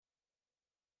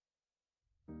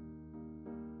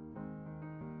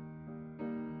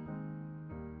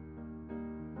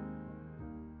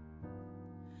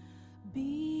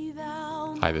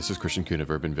Hi, this is Christian Kuhn of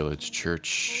Urban Village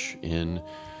Church in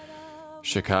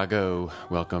Chicago.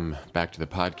 Welcome back to the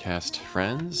podcast,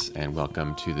 friends, and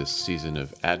welcome to this season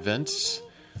of Advent.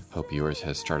 Hope yours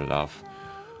has started off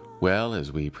well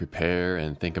as we prepare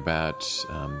and think about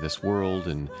this world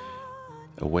and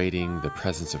awaiting the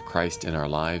presence of Christ in our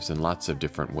lives in lots of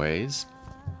different ways.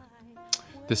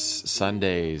 This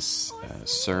Sunday's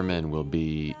sermon will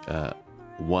be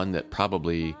one that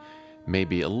probably may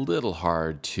be a little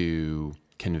hard to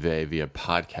convey via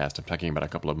podcast. I'm talking about a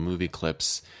couple of movie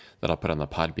clips that I'll put on the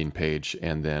Podbean page,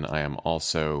 and then I am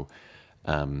also,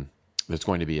 there's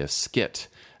going to be a skit,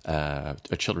 a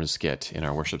children's skit in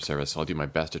our worship service. So I'll do my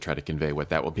best to try to convey what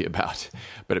that will be about,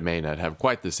 but it may not have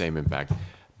quite the same impact.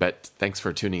 But thanks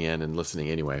for tuning in and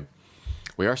listening anyway.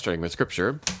 We are starting with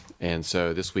Scripture, and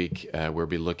so this week we are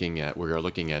looking at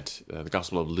the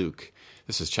Gospel of Luke.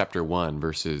 This is chapter 1,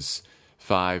 verses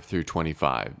 5 through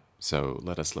 25. So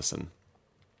let us listen.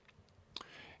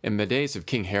 In the days of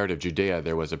King Herod of Judea,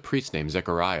 there was a priest named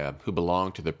Zechariah who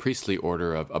belonged to the priestly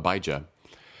order of Abijah.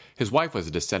 His wife was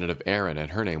a descendant of Aaron,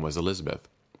 and her name was Elizabeth.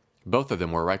 Both of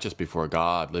them were righteous before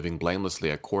God, living blamelessly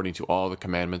according to all the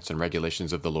commandments and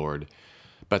regulations of the Lord.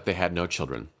 But they had no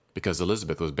children, because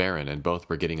Elizabeth was barren, and both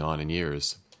were getting on in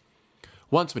years.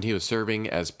 Once, when he was serving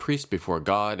as priest before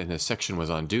God and his section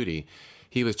was on duty,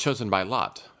 he was chosen by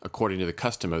lot, according to the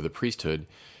custom of the priesthood,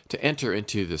 to enter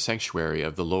into the sanctuary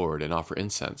of the Lord and offer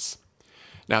incense.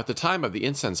 Now at the time of the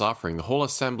incense offering, the whole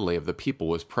assembly of the people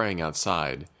was praying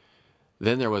outside.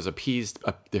 Then there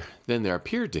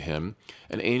appeared to him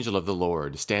an angel of the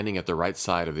Lord, standing at the right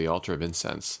side of the altar of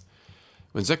incense.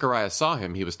 When Zechariah saw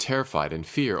him, he was terrified, and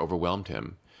fear overwhelmed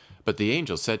him. But the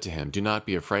angel said to him, "Do not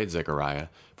be afraid, Zechariah,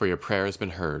 for your prayer has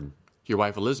been heard. Your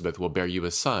wife Elizabeth will bear you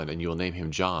a son, and you will name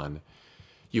him John.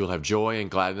 You will have joy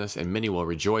and gladness, and many will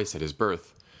rejoice at his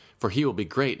birth. For he will be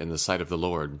great in the sight of the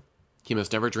Lord. He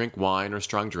must never drink wine or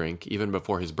strong drink. Even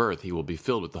before his birth he will be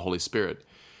filled with the Holy Spirit.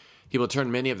 He will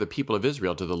turn many of the people of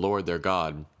Israel to the Lord their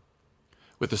God.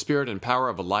 With the spirit and power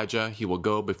of Elijah he will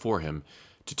go before him,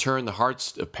 to turn the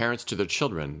hearts of parents to their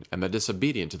children, and the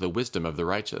disobedient to the wisdom of the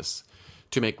righteous,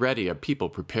 to make ready a people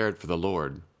prepared for the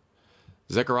Lord."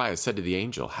 Zechariah said to the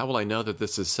angel, "How will I know that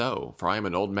this is so? For I am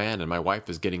an old man, and my wife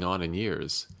is getting on in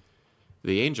years."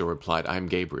 The angel replied, "I am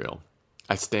Gabriel.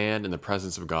 I stand in the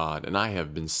presence of God, and I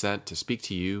have been sent to speak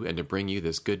to you and to bring you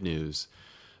this good news.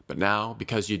 But now,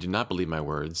 because you did not believe my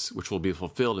words, which will be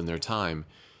fulfilled in their time,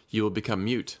 you will become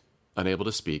mute, unable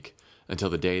to speak, until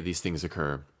the day these things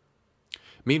occur."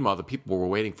 Meanwhile, the people were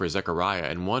waiting for Zechariah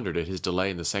and wondered at his delay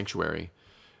in the sanctuary.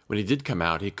 When he did come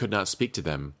out, he could not speak to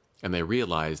them, and they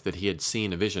realized that he had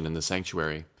seen a vision in the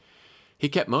sanctuary. He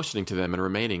kept motioning to them and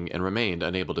remained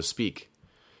unable to speak.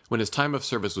 When his time of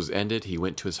service was ended, he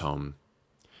went to his home.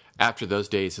 After those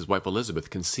days his wife Elizabeth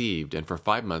conceived, and for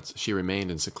 5 months she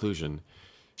remained in seclusion.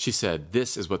 She said,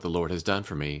 "This is what the Lord has done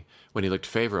for me, when he looked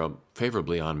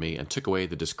favorably on me and took away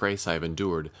the disgrace I have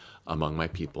endured among my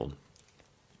people."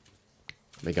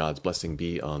 May God's blessing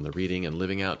be on the reading and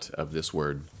living out of this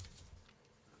word.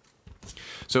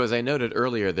 So as I noted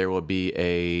earlier, there will be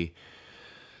a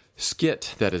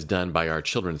skit that is done by our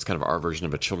children. It's kind of our version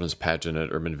of a children's pageant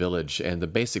at Urban Village. And the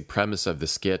basic premise of the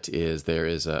skit is there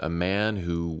is a man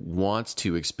who wants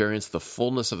to experience the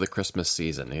fullness of the Christmas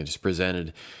season. And it's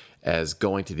presented as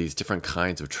going to these different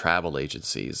kinds of travel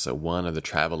agencies. So one of the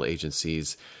travel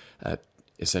agencies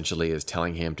essentially is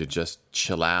telling him to just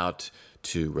chill out,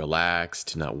 to relax,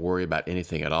 to not worry about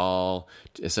anything at all,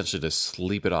 essentially to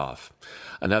sleep it off.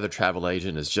 Another travel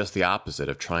agent is just the opposite,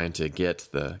 of trying to get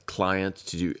the client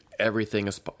to do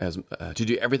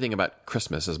everything about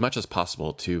Christmas as much as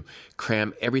possible, to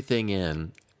cram everything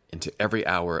into every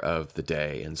hour of the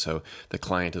day. And so the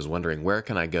client is wondering, where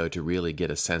can I go to really get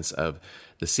a sense of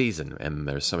the season? And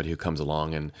there's somebody who comes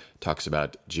along and talks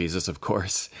about Jesus, of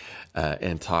course,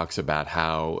 and talks about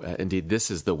how indeed this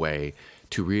is the way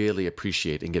to really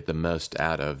appreciate and get the most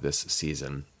out of this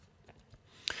season.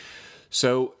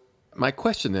 So my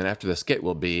question then after the skit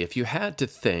will be, if you had to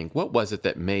think, what was it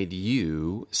that made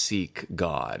you seek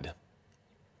God?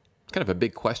 It's kind of a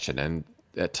big question, and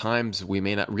at times we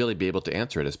may not really be able to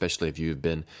answer it, especially if you've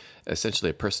been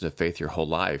essentially a person of faith your whole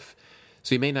life.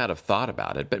 So you may not have thought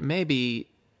about it, but maybe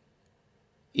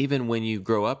even when you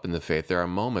grow up in the faith, there are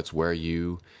moments where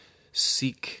you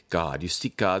seek God. You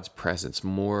seek God's presence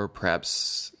more,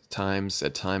 perhaps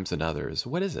at times than others.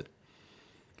 What is it?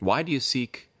 Why do you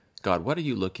seek God? What are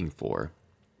you looking for?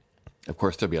 Of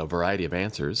course, there'll be a variety of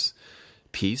answers.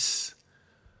 Peace,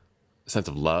 a sense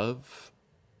of love,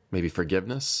 maybe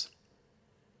forgiveness.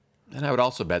 And I would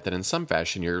also bet that in some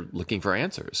fashion you're looking for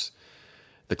answers.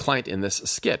 The client in this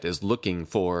skit is looking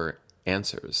for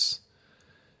answers.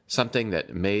 Something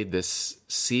that makes this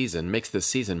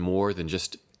season more than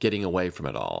just getting away from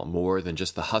it all, more than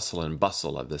just the hustle and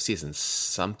bustle of the season.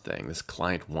 Something this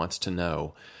client wants to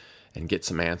know and get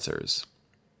some answers.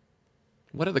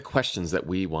 What are the questions that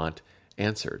we want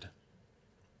answered?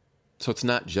 So it's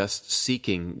not just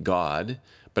seeking God,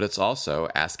 but it's also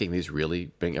pondering these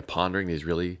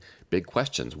really big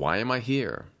questions. Why am I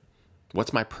here?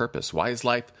 What's my purpose? Why is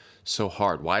life so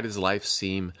hard? Why does life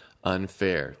seem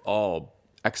unfair? All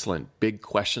excellent big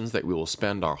questions that we will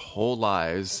spend our whole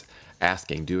lives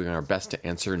asking, doing our best to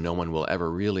answer. No one will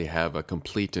ever really have a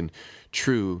complete and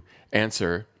true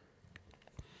answer.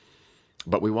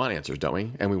 But we want answers, don't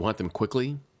we? And we want them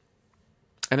quickly.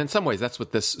 And in some ways, that's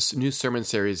what this new sermon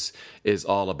series is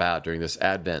all about during this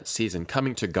Advent season,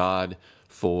 coming to God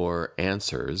for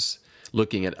answers,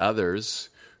 looking at others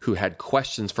who had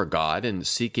questions for God and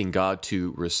seeking God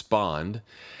to respond.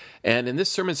 And in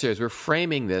this sermon series, we're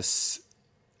framing this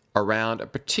around a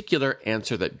particular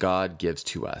answer that God gives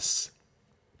to us,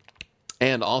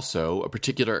 and also a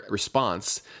particular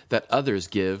response that others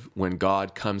give when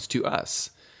God comes to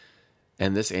us.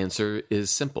 And this answer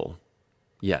is simple: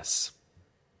 yes.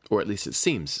 Or at least it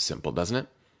seems simple, doesn't it?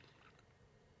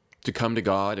 To come to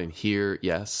God and hear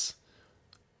yes.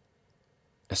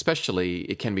 Especially,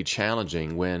 it can be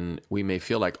challenging when we may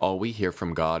feel like all we hear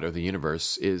from God or the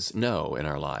universe is no in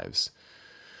our lives.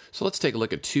 So let's take a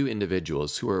look at two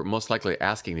individuals who are most likely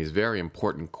asking these very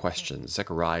important questions,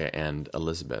 Zechariah and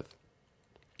Elizabeth.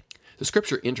 The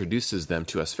scripture introduces them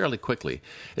to us fairly quickly.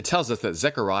 It tells us that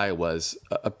Zechariah was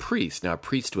a priest. Now, a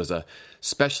priest was a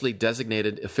specially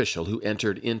designated official who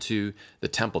entered into the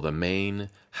temple, the main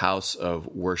house of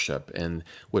worship, and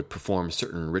would perform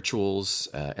certain rituals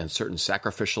and certain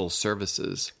sacrificial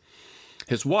services.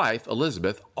 His wife,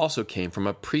 Elizabeth, also came from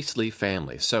a priestly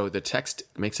family. So the text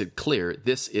makes it clear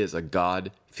this is a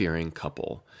God-fearing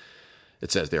couple.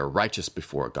 It says they are righteous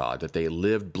before God, that they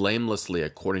lived blamelessly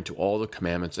according to all the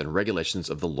commandments and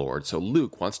regulations of the Lord. So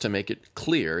Luke wants to make it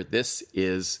clear this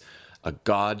is a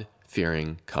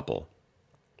God-fearing couple.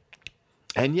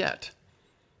 And yet,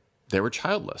 they were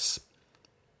childless.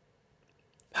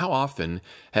 How often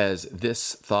has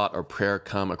this thought or prayer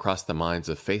come across the minds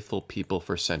of faithful people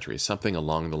for centuries? Something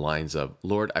along the lines of,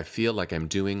 Lord, I feel like I'm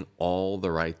doing all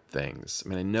the right things. I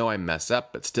mean, I know I mess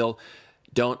up, but still,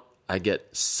 don't I get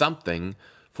something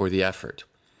for the effort?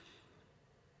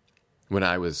 When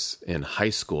I was in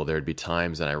high school, there would be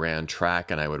times that I ran track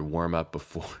and I would warm up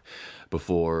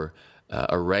before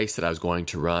a race that I was going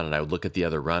to run, and I would look at the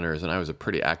other runners, and I was a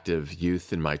pretty active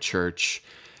youth in my church,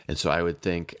 and so I would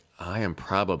think, I am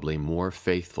probably more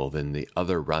faithful than the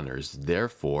other runners.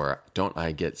 Therefore, don't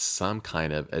I get some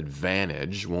kind of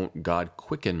advantage? Won't God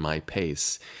quicken my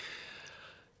pace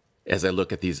as I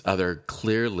look at these other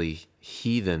clearly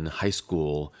heathen high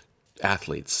school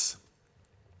athletes?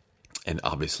 And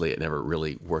obviously, it never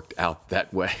really worked out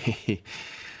that way.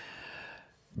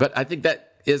 But I think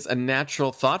that is a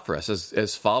natural thought for us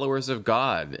as followers of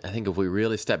God. I think if we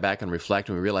really step back and reflect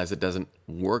and we realize it doesn't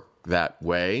work that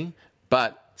way,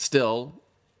 but still,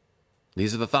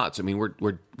 these are the thoughts. I mean,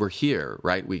 we're here,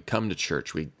 right? We come to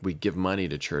church. We give money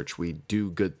to church. We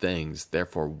do good things.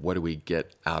 Therefore, what do we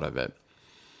get out of it?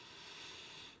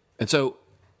 And so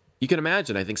you can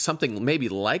imagine, I think something maybe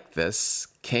like this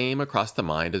came across the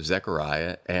mind of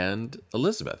Zechariah and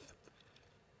Elizabeth.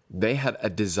 They had a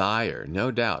desire,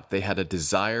 no doubt. They had a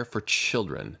desire for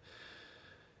children.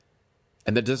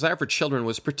 And the desire for children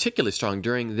was particularly strong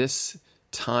during this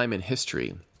time in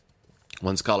history.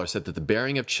 One scholar said that the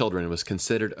bearing of children was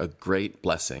considered a great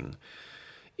blessing.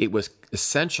 It was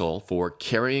essential for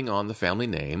carrying on the family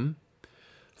name,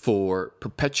 for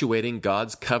perpetuating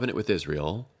God's covenant with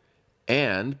Israel,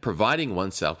 and providing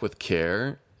oneself with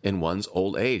care in one's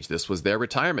old age. This was their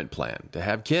retirement plan, to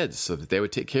have kids so that they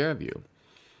would take care of you.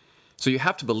 So you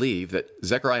have to believe that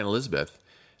Zechariah and Elizabeth,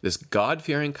 this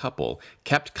God-fearing couple,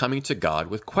 kept coming to God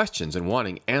with questions and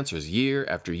wanting answers year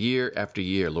after year after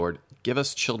year. Lord, give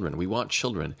us children. We want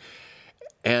children.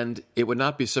 And it would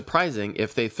not be surprising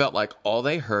if they felt like all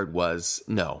they heard was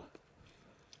no.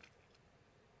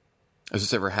 Has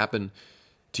this ever happened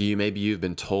to you? Maybe you've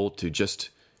been told to just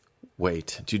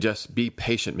wait, to just be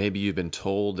patient. Maybe you've been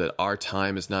told that our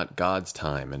time is not God's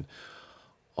time. And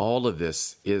all of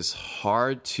this is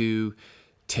hard to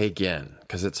take in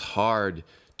because it's hard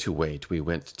to wait. We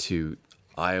went to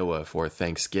Iowa for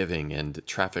Thanksgiving, and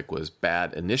traffic was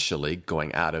bad initially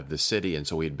going out of the city, and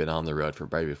so we'd been on the road for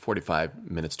probably 45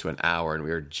 minutes to an hour, and we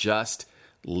were just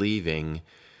leaving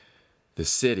the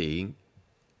city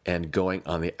and going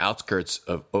on the outskirts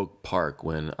of Oak Park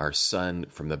when our son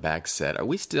from the back said, "Are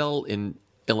we still in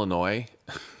Illinois?"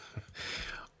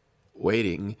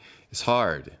 Waiting is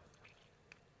hard.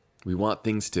 We want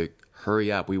things to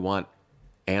hurry up. We want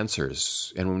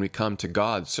answers. And when we come to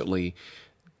God, certainly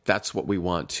that's what we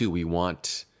want too. We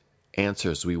want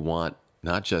answers. We want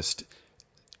not just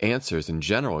answers in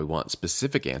general. We want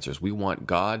specific answers. We want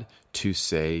God to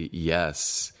say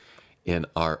yes in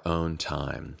our own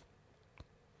time.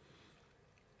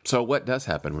 So what does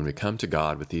happen when we come to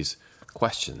God with these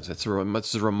questions? It's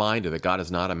a reminder that God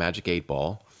is not a magic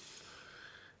 8-ball.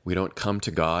 We don't come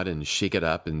to God and shake it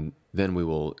up and then we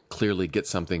will clearly get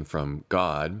something from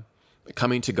God.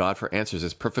 Coming to God for answers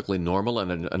is perfectly normal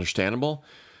and understandable.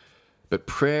 But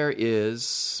prayer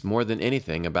is, more than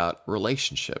anything, about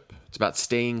relationship. It's about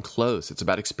staying close. It's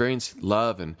about experiencing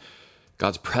love and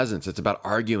God's presence. It's about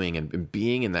arguing and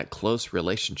being in that close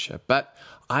relationship. But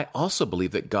I also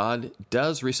believe that God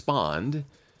does respond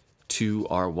to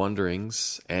our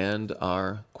wonderings and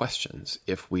our questions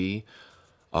if we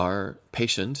are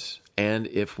patient and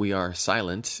if we are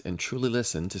silent and truly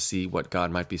listen to see what God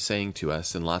might be saying to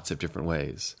us in lots of different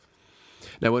ways.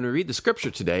 Now, when we read the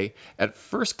scripture today, at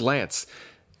first glance,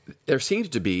 there seems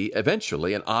to be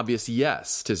eventually an obvious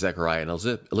yes to Zechariah and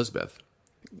Elizabeth.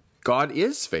 God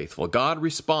is faithful. God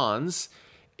responds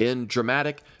in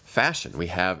dramatic fashion. We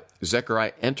have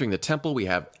Zechariah entering the temple. We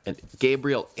have a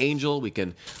Gabriel angel. We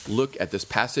can look at this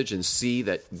passage and see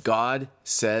that God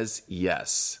says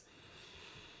yes.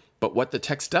 But what the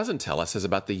text doesn't tell us is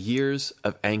about the years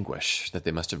of anguish that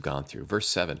they must have gone through. Verse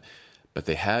 7, but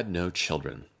they had no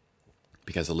children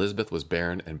because Elizabeth was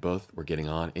barren and both were getting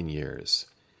on in years.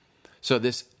 So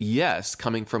this yes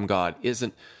coming from God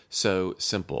isn't so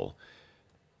simple.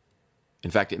 In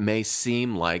fact, it may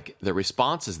seem like the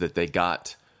responses that they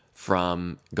got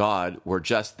from God were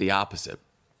just the opposite.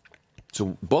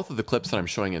 So both of the clips that I'm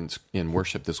showing in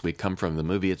worship this week come from the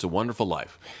movie It's a Wonderful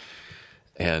Life.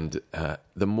 And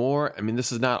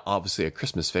this is not obviously a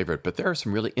Christmas favorite, but there are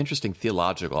some really interesting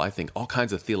theological, I think, all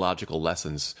kinds of theological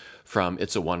lessons from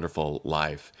It's a Wonderful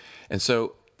Life. And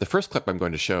so the first clip I'm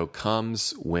going to show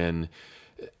comes when,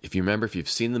 if you remember, if you've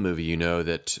seen the movie, you know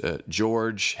that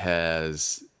George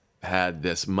has had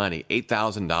this money,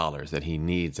 $8,000 that he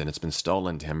needs, and it's been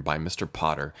stolen to him by Mr.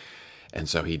 Potter. And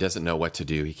so he doesn't know what to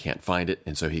do. He can't find it.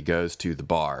 And so he goes to the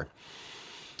bar.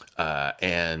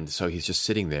 And so he's just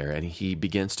sitting there and he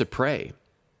begins to pray.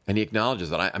 And he acknowledges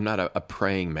that I'm not a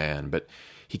praying man, but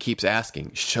he keeps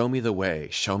asking, show me the way,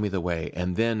 show me the way.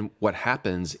 And then what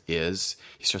happens is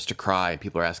he starts to cry and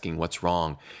people are asking what's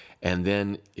wrong. And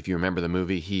then if you remember the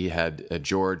movie,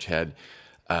 George had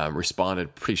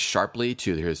responded pretty sharply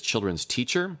to his children's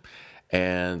teacher.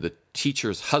 And the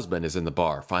teacher's husband is in the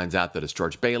bar, finds out that it's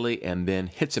George Bailey, and then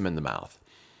hits him in the mouth.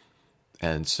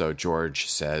 And so George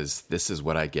says, this is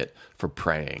what I get for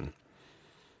praying.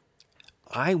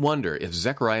 I wonder if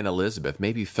Zechariah and Elizabeth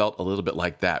maybe felt a little bit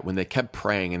like that when they kept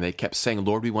praying and they kept saying,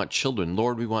 Lord, we want children,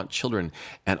 Lord, we want children.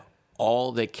 And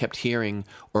all they kept hearing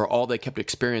or all they kept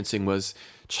experiencing was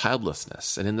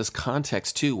childlessness. And in this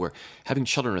context, too, where having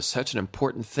children is such an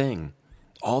important thing,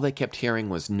 all they kept hearing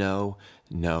was no,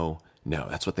 no, no.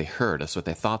 That's what they heard. That's what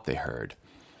they thought they heard.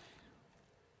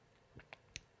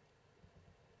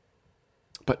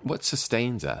 But what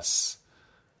sustains us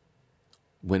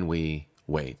when we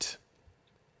wait?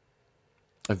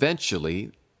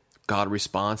 Eventually, God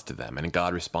responds to them, and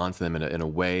God responds to them in a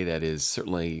way that is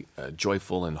certainly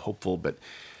joyful and hopeful, but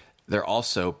they're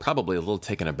also probably a little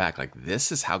taken aback, like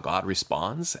this is how God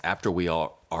responds after we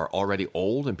are already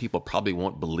old, and people probably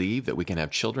won't believe that we can have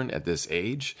children at this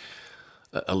age.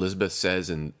 Elizabeth says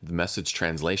in the Message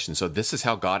translation, so this is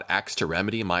how God acts to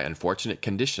remedy my unfortunate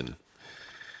condition.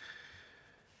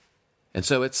 And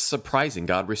so it's surprising.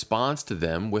 God responds to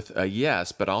them with a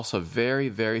yes, but also a very,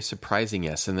 very surprising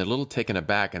yes. And they're a little taken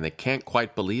aback and they can't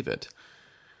quite believe it.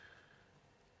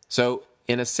 So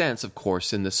in a sense, of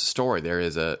course, in this story, there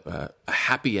is a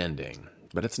happy ending,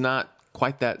 but it's not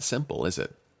quite that simple, is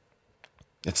it?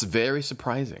 It's very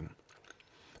surprising.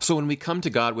 So when we come to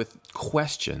God with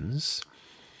questions,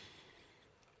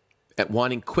 at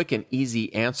wanting quick and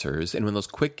easy answers, and when those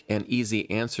quick and easy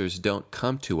answers don't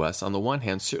come to us, on the one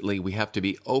hand, certainly we have to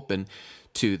be open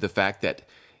to the fact that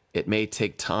it may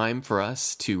take time for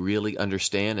us to really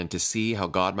understand and to see how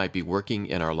God might be working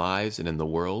in our lives and in the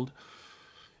world.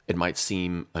 It might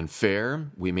seem unfair.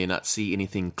 We may not see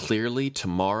anything clearly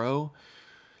tomorrow.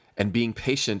 And being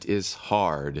patient is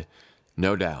hard,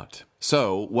 no doubt.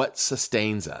 So what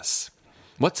sustains us?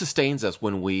 What sustains us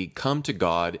when we come to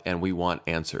God and we want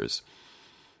answers?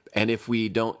 And if we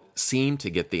don't seem to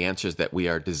get the answers that we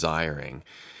are desiring,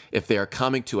 if they are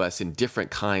coming to us in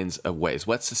different kinds of ways,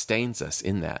 what sustains us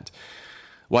in that?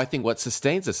 Well, I think what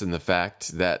sustains us in the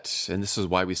fact that, and this is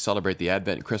why we celebrate the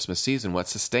Advent and Christmas season, what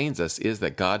sustains us is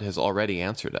that God has already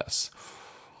answered us,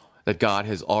 that God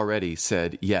has already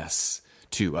said yes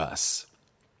to us.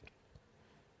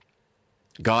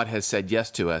 God has said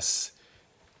yes to us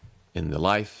in the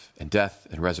life and death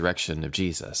and resurrection of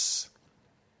Jesus.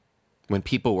 When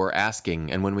people were asking,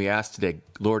 and when we ask today,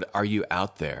 Lord, are you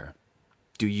out there?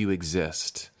 Do you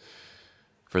exist?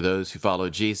 For those who follow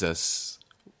Jesus,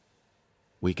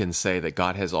 we can say that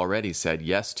God has already said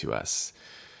yes to us.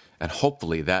 And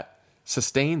hopefully that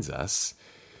sustains us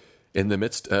in the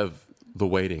midst of the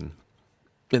waiting,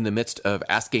 in the midst of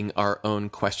asking our own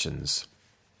questions.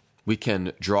 We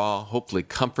can draw, hopefully,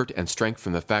 comfort and strength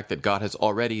from the fact that God has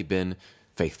already been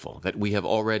faithful, that we have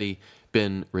already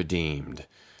been redeemed.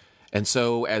 And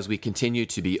so as we continue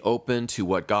to be open to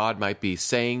what God might be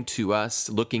saying to us,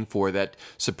 looking for that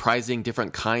surprising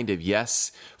different kind of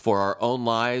yes for our own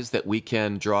lives, that we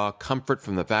can draw comfort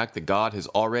from the fact that God has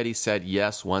already said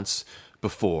yes once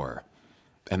before,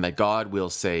 and that God will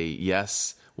say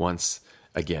yes once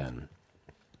again.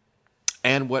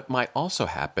 And what might also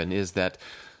happen is that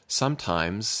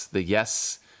sometimes the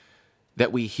yes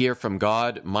that we hear from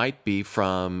God might be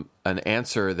from an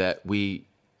answer that we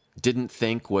didn't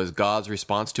think was God's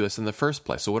response to us in the first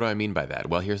place. So what do I mean by that?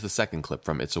 Well, here's the second clip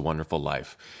from It's a Wonderful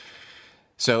Life.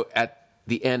 So at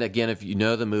the end, again, if you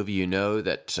know the movie, you know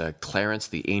that Clarence,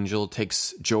 the angel,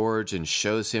 takes George and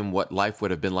shows him what life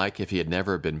would have been like if he had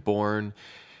never been born.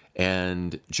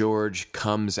 And George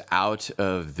comes out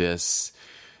of this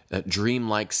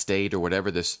dreamlike state, or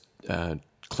whatever this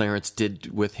Clarence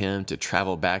did with him to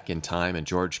travel back in time, and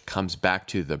George comes back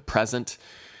to the present.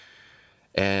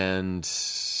 And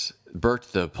Bert,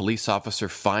 the police officer,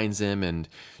 finds him, and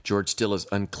George still is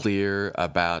unclear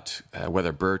about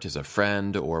whether Bert is a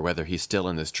friend or whether he's still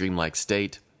in this dreamlike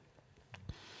state.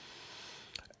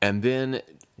 And then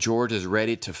George is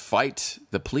ready to fight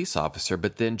the police officer,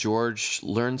 but then George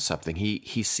learns something.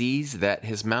 He sees that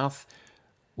his mouth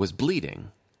was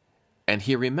bleeding, and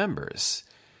he remembers.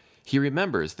 He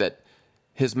remembers that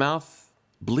his mouth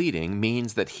bleeding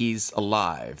means that he's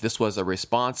alive. This was a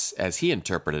response, as he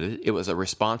interpreted it, it was a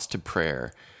response to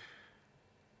prayer.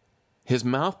 His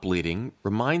mouth bleeding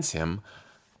reminds him,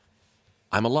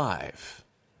 I'm alive.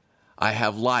 I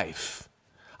have life.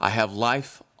 I have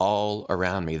life all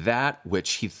around me. That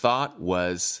which he thought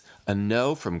was a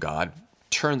no from God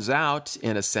turns out,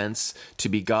 in a sense, to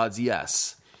be God's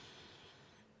yes.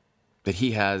 That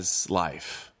he has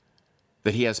life.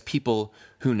 That he has people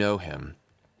who know him.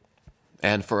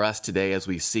 And for us today, as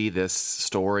we see this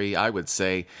story, I would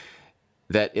say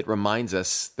that it reminds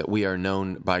us that we are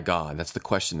known by God. That's the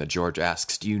question that George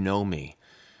asks. Do you know me?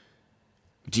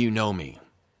 Do you know me?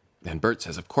 And Bert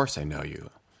says, of course I know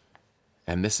you.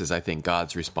 And this is, I think,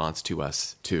 God's response to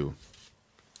us, too.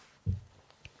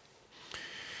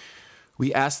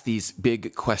 We ask these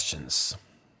big questions.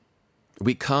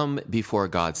 We come before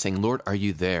God saying, Lord, are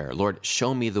you there? Lord,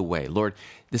 show me the way. Lord,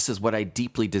 this is what I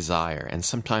deeply desire. And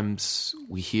sometimes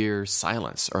we hear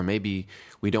silence, or maybe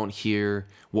we don't hear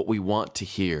what we want to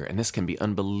hear. And this can be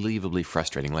unbelievably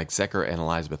frustrating, like Zechariah and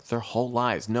Elizabeth. Their whole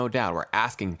lives, no doubt, were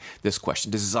asking this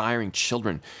question, desiring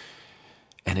children.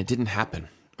 And it didn't happen.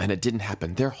 And it didn't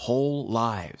happen. Their whole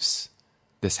lives,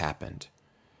 this happened.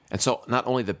 And so not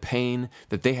only the pain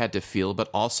that they had to feel,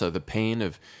 but also the pain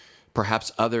of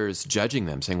perhaps others judging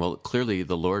them, saying, well, clearly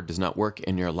the Lord does not work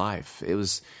in your life. It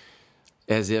was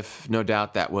as if, no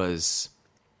doubt, that was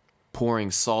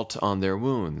pouring salt on their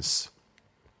wounds.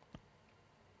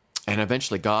 And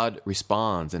eventually God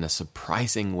responds in a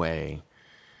surprising way.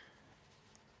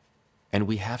 And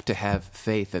we have to have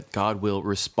faith that God will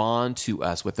respond to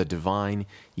us with a divine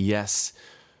yes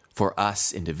for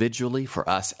us individually, for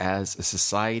us as a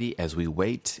society, as we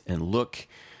wait and look.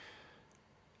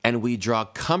 And we draw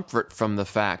comfort from the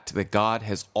fact that God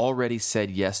has already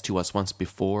said yes to us once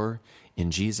before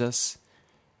in Jesus.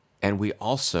 And we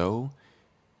also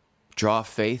draw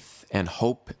faith and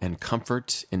hope and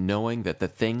comfort in knowing that the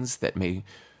things that may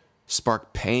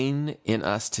spark pain in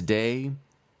us today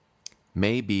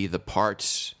may be the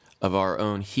part of our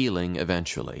own healing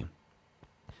eventually.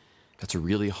 That's a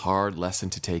really hard lesson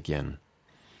to take in.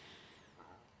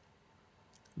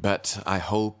 But I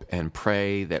hope and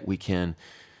pray that we can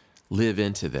live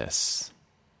into this,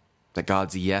 that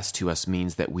God's yes to us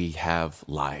means that we have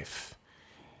life.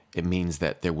 It means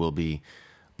that there will be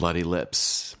bloody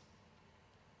lips.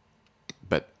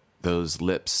 But those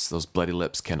lips, those bloody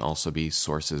lips, can also be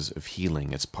sources of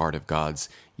healing. It's part of God's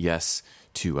yes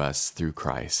to us through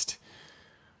Christ.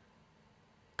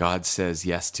 God says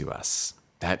yes to us.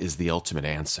 That is the ultimate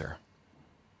answer.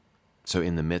 So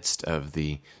in the midst of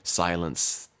the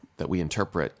silence that we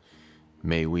interpret,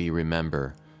 may we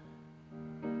remember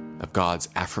of God's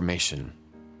affirmation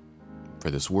for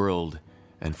this world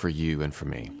and for you and for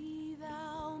me.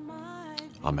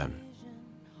 Amen.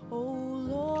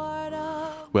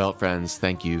 Well, friends,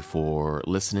 thank you for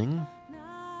listening.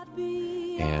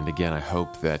 And again, I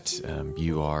hope that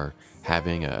you are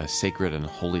having a sacred and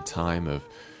holy time of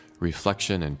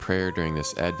reflection and prayer during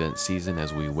this Advent season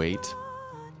as we wait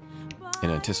in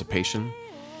anticipation.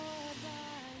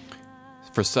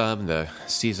 For some, the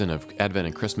season of Advent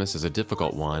and Christmas is a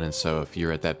difficult one, and so if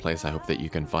you're at that place, I hope that you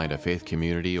can find a faith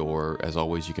community, or as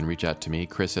always, you can reach out to me.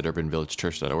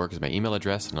 Chris@urbanvillagechurch.org is my email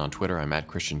address, and on Twitter, I'm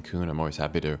 @ChristianKoon. I'm always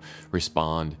happy to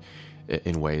respond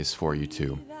in ways for you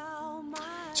too.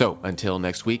 So, until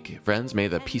next week, friends, may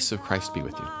the peace of Christ be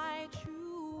with you.